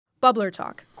Bubbler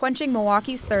Talk, quenching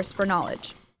Milwaukee's thirst for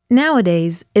knowledge.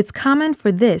 Nowadays, it's common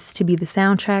for this to be the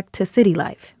soundtrack to city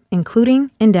life,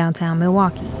 including in downtown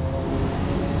Milwaukee.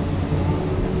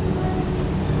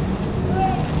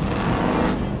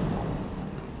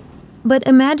 But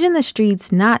imagine the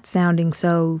streets not sounding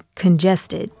so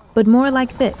congested, but more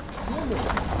like this.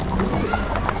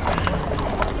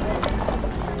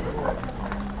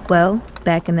 Well,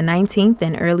 back in the 19th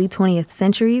and early 20th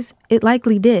centuries, it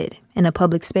likely did, in a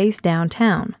public space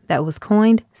downtown that was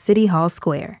coined City Hall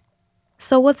Square.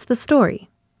 So what's the story?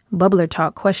 Bubbler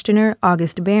Talk questioner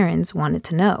August Behrens wanted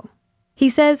to know. He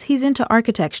says he's into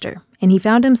architecture, and he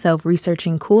found himself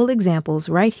researching cool examples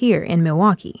right here in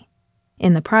Milwaukee.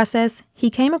 In the process, he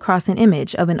came across an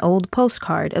image of an old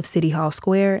postcard of City Hall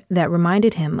Square that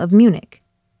reminded him of Munich.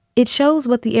 It shows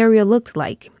what the area looked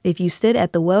like if you stood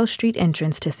at the Wells Street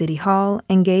entrance to City Hall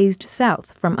and gazed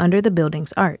south from under the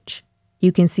building's arch.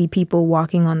 You can see people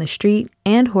walking on the street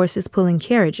and horses pulling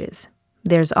carriages.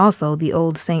 There's also the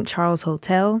old St. Charles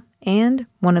Hotel and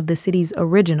one of the city's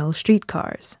original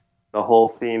streetcars. The whole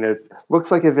scene, it looks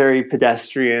like a very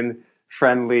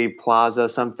pedestrian-friendly plaza,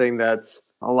 something that's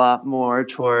a lot more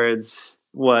towards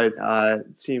what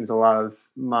seems a lot of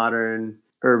modern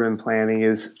urban planning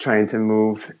is trying to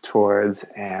move towards,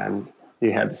 and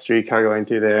you had the streetcar going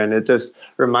through there, and it just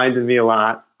reminded me a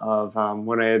lot of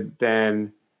when I had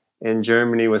been in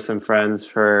Germany with some friends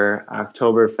for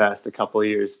Oktoberfest a couple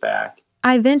years back.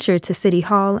 I ventured to City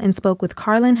Hall and spoke with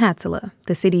Carlin Hatzela,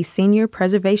 the city's senior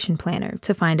preservation planner,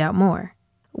 to find out more.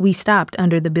 We stopped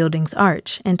under the building's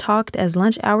arch and talked as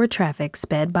lunch hour traffic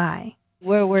sped by.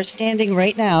 Where we're standing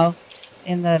right now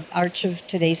in the arch of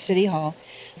today's City Hall,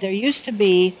 there used to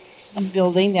be a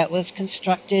building that was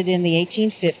constructed in the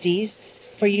 1850s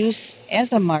for use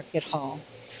as a market hall.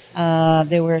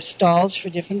 There were stalls for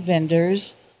different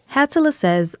vendors. Hatzela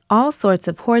says all sorts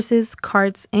of horses,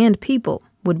 carts, and people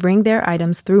would bring their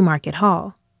items through Market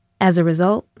Hall. As a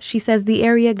result, she says the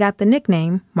area got the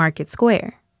nickname Market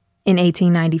Square. In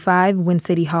 1895, when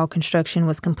City Hall construction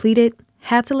was completed,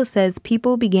 Hatzela says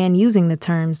people began using the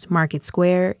terms Market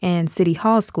Square and City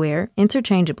Hall Square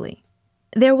interchangeably.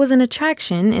 There was an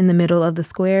attraction in the middle of the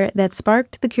square that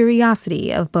sparked the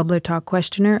curiosity of Bubbler Talk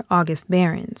questioner August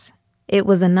Behrens. It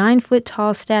was a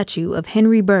 9-foot-tall statue of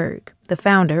Henry Bergh, the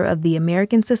founder of the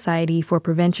American Society for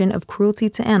Prevention of Cruelty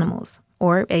to Animals,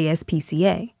 or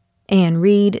ASPCA. Ann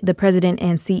Reed, the president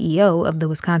and CEO of the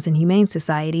Wisconsin Humane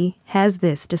Society, has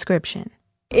this description.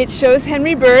 It shows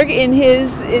Henry Bergh in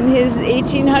his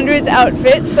 1800s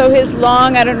outfit, so his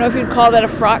long, I don't know if you'd call that a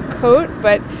frock coat,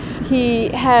 but he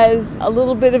has a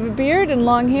little bit of a beard and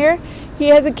long hair. He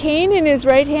has a cane in his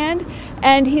right hand,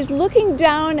 and he's looking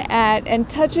down at and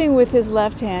touching with his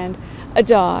left hand a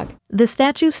dog. The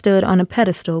statue stood on a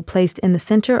pedestal placed in the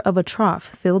center of a trough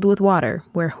filled with water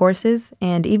where horses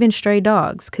and even stray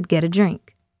dogs could get a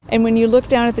drink. And when you look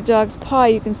down at the dog's paw,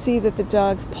 you can see that the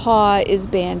dog's paw is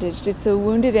bandaged. It's a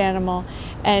wounded animal,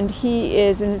 and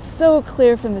it's so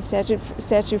clear from the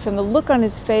statue, from the look on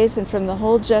his face and from the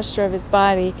whole gesture of his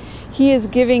body, he is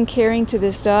giving caring to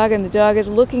this dog, and the dog is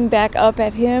looking back up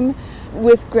at him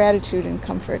with gratitude and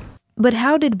comfort. But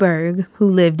how did Bergh, who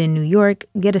lived in New York,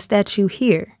 get a statue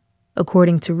here?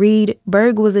 According to Reed,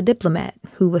 Bergh was a diplomat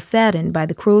who was saddened by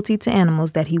the cruelty to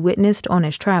animals that he witnessed on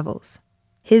his travels.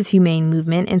 His humane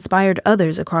movement inspired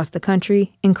others across the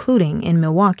country, including in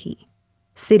Milwaukee.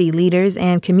 City leaders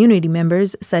and community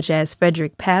members such as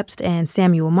Frederick Pabst and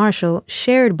Samuel Marshall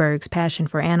shared Bergh's passion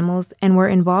for animals and were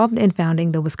involved in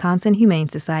founding the Wisconsin Humane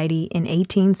Society in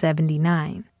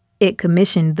 1879. It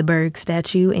commissioned the Bergh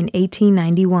statue in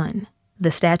 1891.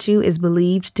 The statue is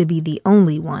believed to be the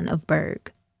only one of Bergh.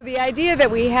 The idea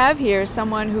that we have here is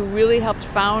someone who really helped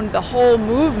found the whole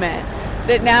movement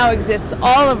that now exists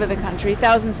all over the country,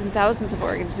 thousands and thousands of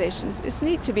organizations. It's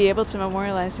neat to be able to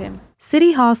memorialize him.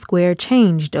 City Hall Square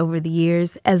changed over the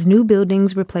years as new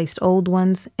buildings replaced old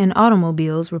ones and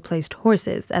automobiles replaced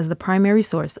horses as the primary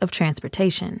source of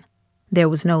transportation. There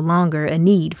was no longer a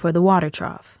need for the water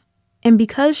trough. And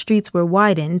because streets were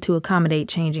widened to accommodate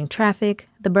changing traffic,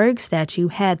 the Bergh statue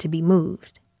had to be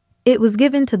moved. It was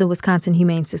given to the Wisconsin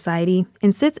Humane Society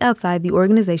and sits outside the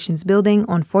organization's building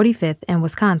on 45th and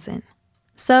Wisconsin.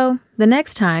 So, the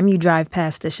next time you drive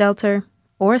past the shelter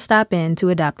or stop in to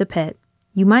adopt a pet,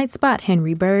 you might spot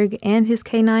Henry Bergh and his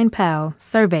canine pal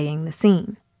surveying the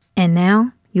scene. And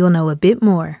now, you'll know a bit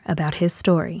more about his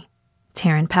story.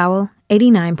 Taryn Powell,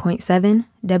 89.7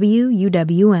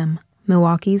 WUWM,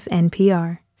 Milwaukee's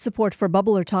NPR. Support for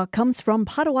Bubbler Talk comes from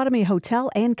Potawatomi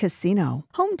Hotel and Casino,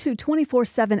 home to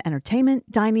 24/7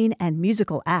 entertainment, dining, and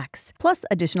musical acts, plus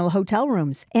additional hotel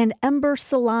rooms, and Ember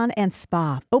Salon and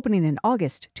Spa, opening in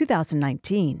August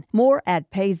 2019. More at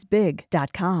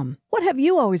paysbig.com. What have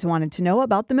you always wanted to know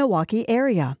about the Milwaukee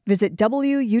area? Visit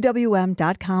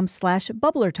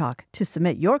wuwm.com/bubblertalk to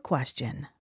submit your question.